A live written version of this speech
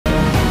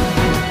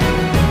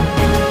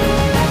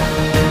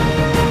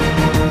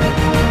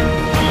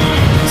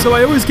So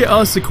I always get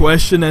asked the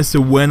question as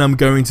to when I'm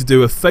going to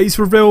do a face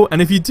reveal,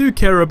 and if you do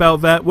care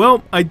about that,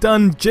 well, I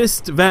done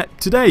just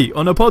that today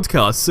on a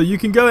podcast, so you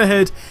can go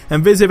ahead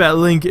and visit that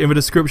link in the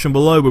description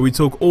below where we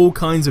talk all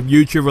kinds of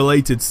YouTube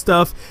related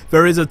stuff.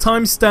 There is a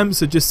timestamp,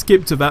 so just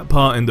skip to that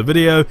part in the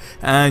video,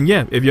 and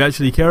yeah, if you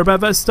actually care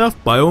about that stuff,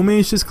 by all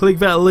means just click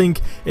that link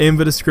in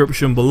the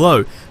description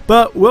below.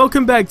 But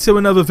welcome back to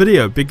another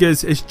video,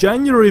 because it's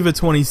January the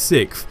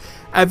 26th.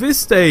 At this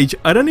stage,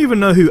 I don't even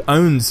know who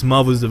owns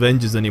Marvel's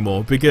Avengers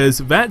anymore, because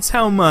that's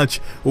how much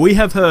we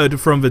have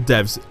heard from the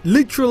devs.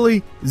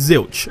 Literally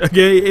zilch,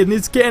 okay? And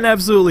it's getting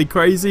absolutely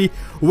crazy.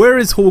 Where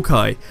is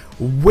Hawkeye?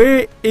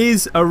 Where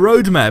is a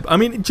roadmap? I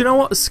mean, do you know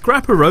what?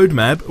 Scrap a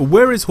roadmap.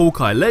 Where is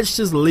Hawkeye? Let's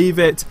just leave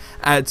it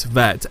at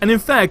that. And in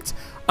fact,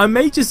 I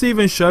may just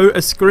even show a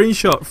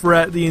screenshot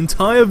throughout the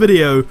entire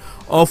video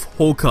of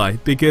Hawkeye,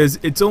 because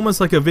it's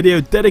almost like a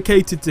video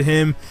dedicated to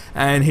him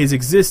and his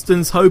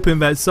existence, hoping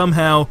that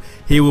somehow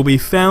he will be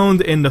found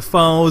in the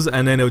files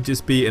and then it'll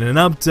just be in an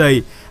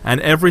update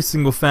and every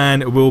single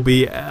fan will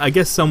be, I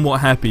guess, somewhat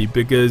happy,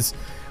 because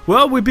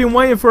well, we've been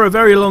waiting for a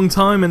very long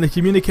time and the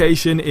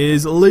communication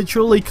is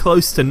literally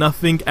close to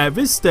nothing. At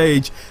this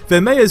stage, they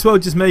may as well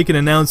just make an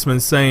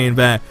announcement saying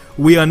that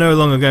we are no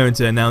longer going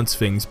to announce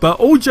things.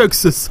 But all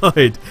jokes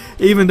aside,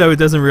 even though it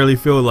doesn't really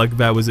feel like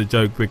that was a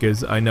joke,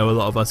 because I know a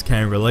lot of us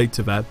can relate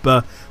to that,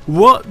 but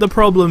what the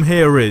problem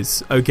here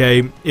is,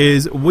 okay,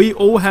 is we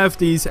all have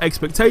these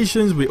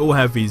expectations, we all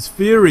have these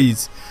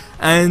theories.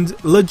 And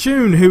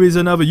June, who is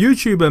another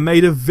YouTuber,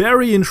 made a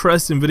very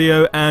interesting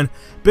video, and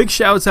big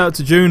shout out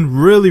to June,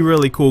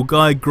 really cool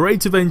guy,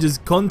 great Avengers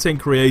content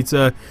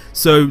creator,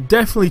 so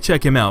definitely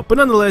check him out. But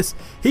nonetheless,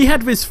 he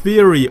had this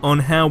theory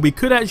on how we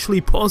could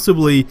actually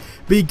possibly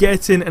be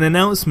getting an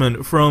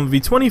announcement from the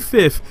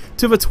 25th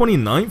to the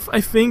 29th,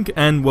 I think,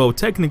 and well,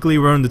 technically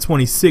we're on the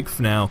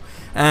 26th now.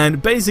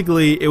 And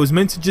basically it was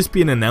meant to just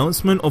be an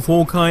announcement of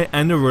Hawkeye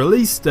and a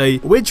release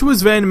date, which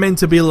was then meant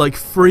to be like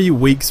 3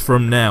 weeks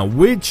from now,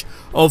 which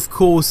of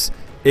course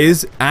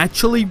is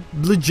actually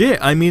legit.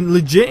 I mean,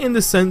 legit in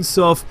the sense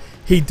of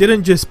he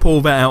didn't just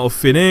pull that out of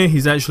thin air.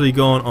 He's actually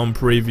gone on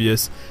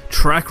previous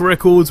track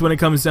records when it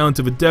comes down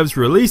to the devs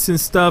releasing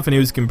stuff, and he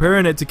was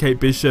comparing it to Kate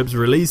Bishop's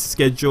release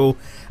schedule,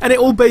 and it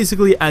all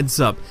basically adds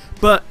up.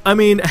 But I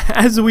mean,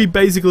 as we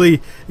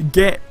basically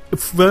get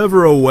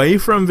further away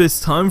from this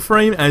time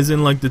frame, as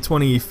in like the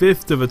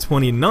 25th to the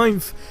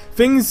 29th,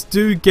 things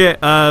do get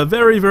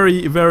very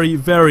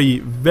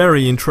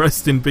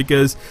interesting,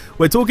 because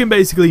we're talking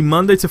basically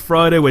Monday to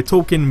Friday. We're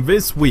talking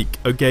this week,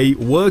 okay,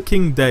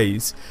 working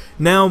days.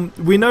 Now,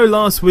 we know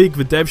last week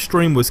the dev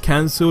stream was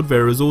cancelled.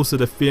 There is also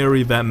the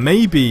theory that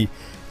maybe,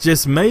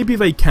 just maybe,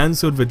 they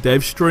cancelled the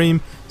dev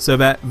stream so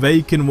that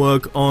they can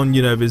work on,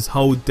 you know, this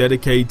whole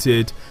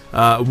dedicated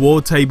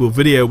war table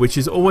video, which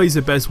is always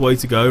the best way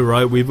to go,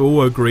 right? We've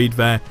all agreed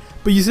that.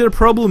 But you see, the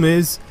problem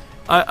is,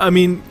 I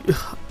mean,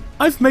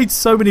 I've made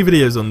so many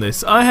videos on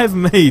this. I have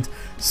made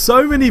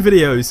so many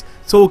videos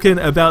talking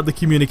about the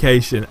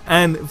communication,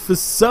 and for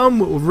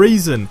some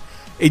reason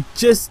it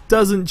just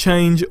doesn't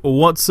change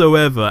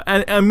whatsoever.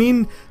 And I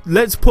mean,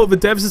 let's put the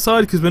devs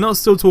aside, because we're not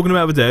still talking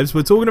about the devs.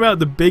 We're talking about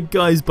the big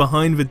guys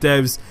behind the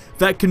devs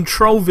that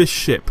control this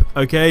ship,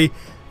 okay?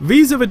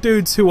 These are the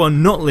dudes who are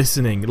not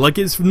listening. Like,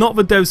 it's not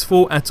the devs'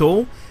 fault at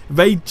all.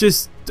 They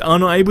just are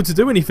not able to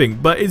do anything.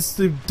 But it's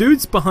the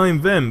dudes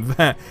behind them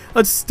that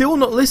are still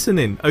not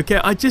listening, okay?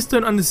 I just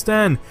don't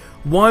understand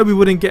why we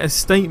wouldn't get a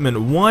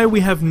statement, why we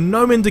have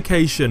no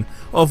indication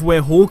of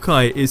where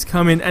Hawkeye is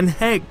coming. And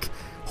heck,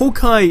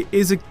 Hawkeye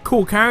is a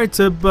cool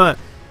character, but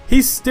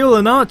he's still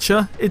an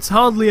archer. It's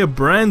hardly a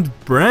brand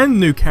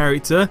new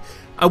character.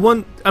 I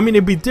mean,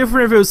 it'd be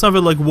different if it was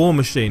something like War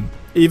Machine,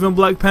 even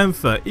Black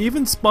Panther,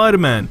 even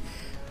Spider-Man.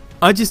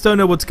 I just don't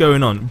know what's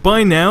going on.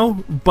 By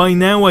now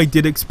I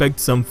did expect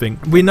something.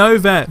 We know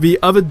that the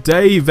other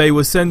day they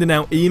were sending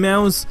out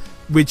emails,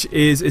 which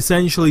is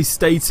essentially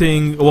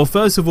stating, well,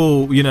 first of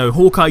all, you know,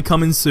 Hawkeye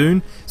coming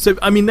soon. So,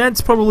 I mean,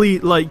 that's probably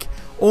like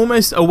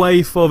almost a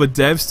way for the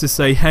devs to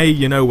say, hey,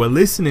 you know, we're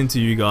listening to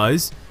you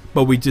guys,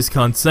 but we just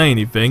can't say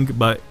anything,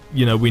 but,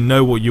 you know, we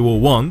know what you all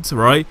want,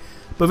 right?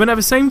 But then at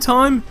the same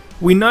time,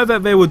 we know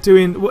that they were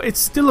doing, well, it's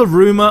still a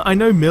rumor. I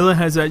know Miller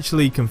has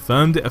actually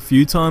confirmed it a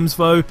few times,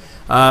 though,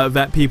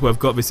 that people have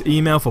got this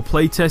email for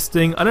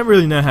playtesting. I don't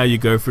really know how you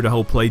go through the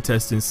whole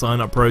playtesting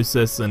sign-up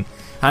process and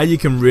how you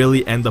can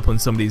really end up on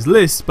somebody's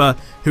list, but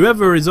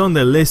whoever is on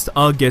their list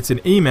are getting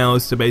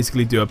emails to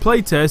basically do a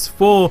playtest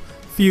for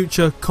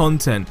future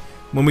content.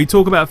 When we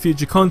talk about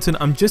future content,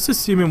 I'm just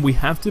assuming we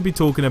have to be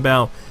talking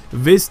about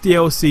this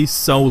DLC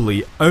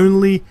solely,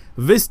 only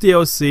this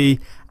DLC,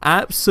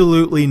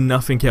 absolutely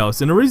nothing else.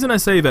 And the reason I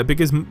say that,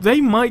 because they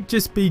might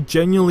just be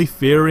genuinely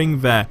fearing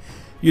that,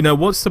 you know,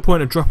 what's the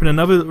point of dropping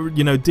another,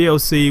 you know,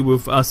 DLC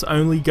with us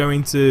only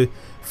going to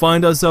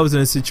find ourselves in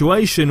a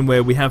situation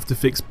where we have to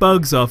fix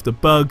bugs after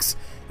bugs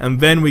and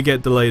then we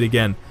get delayed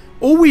again.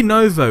 All we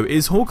know though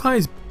is Hawkeye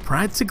is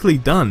practically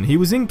done. He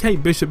was in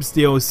Kate Bishop's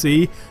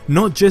DLC,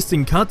 not just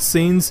in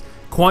cutscenes,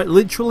 quite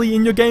literally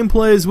in your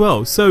gameplay as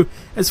well. So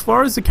as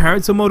far as the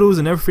character models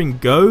and everything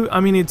go, I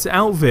mean, it's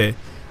out there.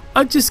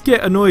 I just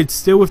get annoyed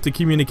still with the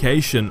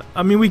communication.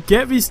 I mean, we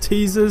get these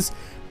teasers,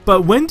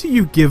 but when do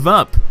you give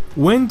up?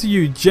 When do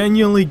you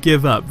genuinely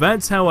give up?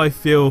 That's how I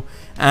feel,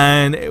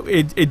 and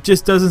it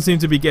just doesn't seem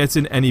to be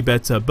getting any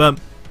better. But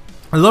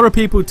a lot of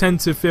people tend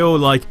to feel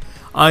like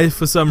I,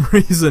 for some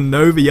reason,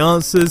 know the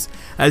answers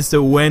as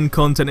to when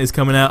content is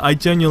coming out. I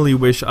genuinely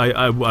wish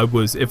I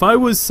was. If I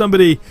was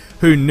somebody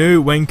who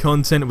knew when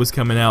content was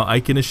coming out, I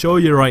can assure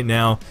you right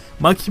now,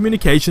 my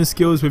communication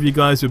skills with you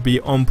guys would be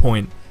on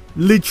point.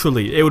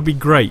 Literally, it would be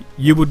great.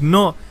 You would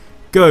not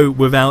go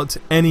without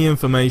any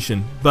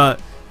information.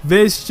 But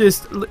there's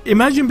just,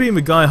 imagine being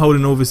the guy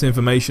holding all this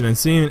information and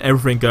seeing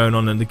everything going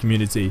on in the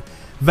community.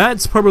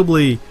 That's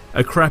probably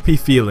a crappy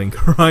feeling,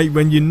 right?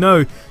 When you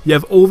know you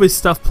have all this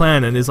stuff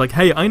planned and it's like,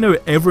 hey, I know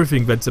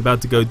everything that's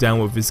about to go down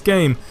with this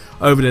game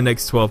over the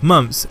next 12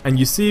 months, and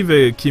you see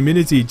the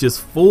community just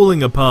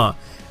falling apart,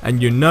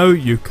 and you know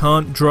you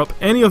can't drop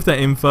any of that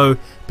info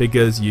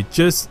because you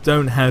just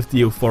don't have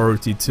the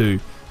authority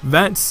to.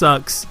 That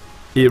sucks.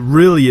 It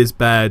really is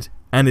bad.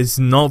 And it's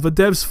not the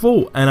dev's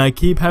fault, and I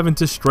keep having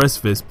to stress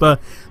this. But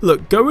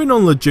look, going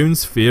on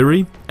Lejeune's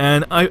theory,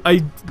 and I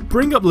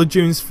bring up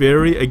Lejeune's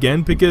theory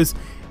again because,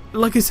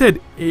 like I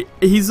said,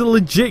 he's a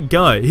legit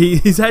guy.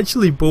 He's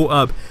actually brought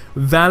up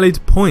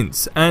valid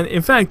points, and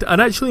in fact, I'd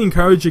actually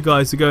encourage you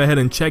guys to go ahead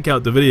and check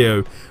out the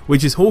video,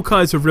 which is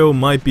Hawkeye's reveal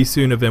might be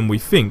sooner than we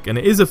think, and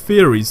it is a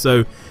theory,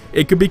 so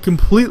it could be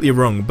completely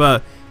wrong,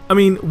 but I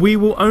mean, we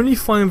will only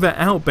find that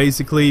out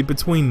basically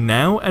between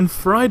now and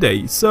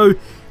Friday. So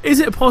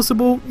is it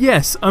possible?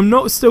 Yes. I'm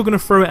not still going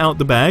to throw it out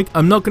the bag.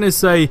 I'm not going to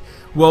say,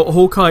 well,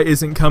 Hawkeye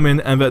isn't coming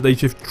and that they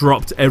just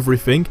dropped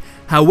everything.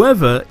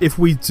 However, if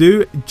we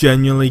do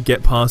genuinely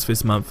get past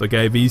this month,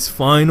 okay, these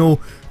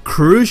final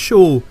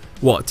crucial,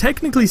 what,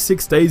 technically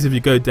 6 days if you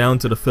go down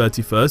to the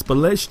 31st, but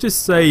let's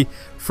just say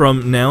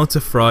from now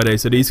to Friday.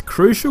 So these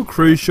crucial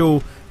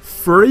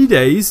 3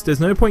 days. There's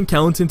no point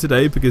counting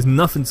today because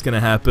nothing's going to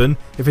happen.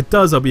 If it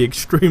does, I'll be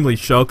extremely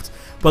shocked.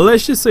 But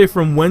let's just say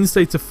from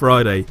Wednesday to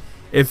Friday,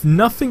 if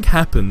nothing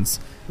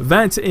happens,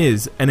 that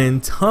is an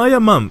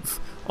entire month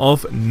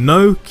of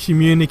no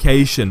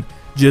communication.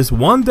 Just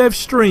one dev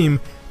stream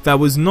that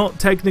was not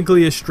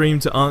technically a stream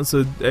to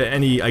answer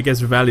any, I guess,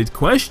 valid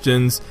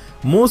questions,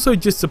 more so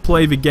just to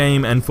play the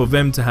game and for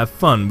them to have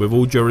fun, with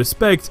all due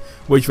respect,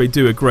 which they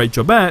do a great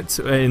job at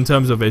in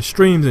terms of their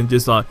streams and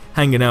just like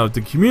hanging out with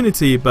the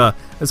community. But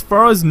as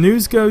far as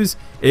news goes,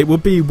 it will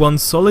be one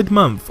solid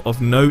month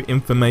of no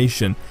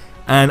information,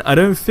 and I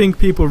don't think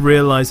people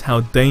realize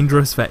how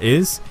dangerous that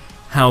is,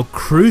 how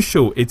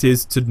crucial it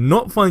is to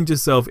not find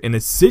yourself in a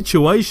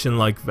situation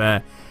like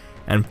that,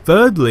 and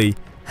thirdly,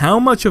 how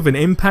much of an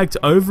impact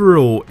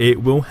overall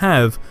it will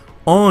have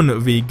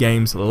on the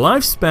game's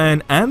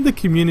lifespan and the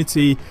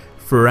community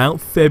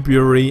throughout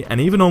February and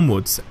even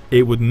onwards.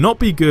 It would not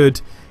be good.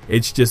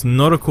 It's just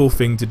not a cool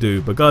thing to do.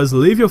 But guys,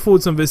 leave your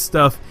thoughts on this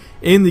stuff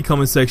in the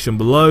comment section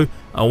below.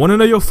 I want to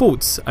know your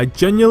thoughts. I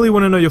genuinely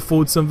want to know your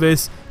thoughts on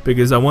this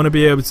because I want to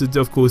be able to,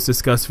 of course,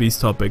 discuss these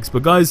topics.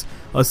 But guys,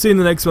 I'll see you in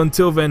the next one.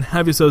 Till then,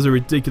 have yourselves a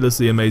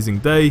ridiculously amazing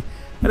day.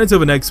 And until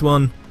the next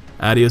one,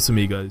 adios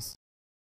amigos.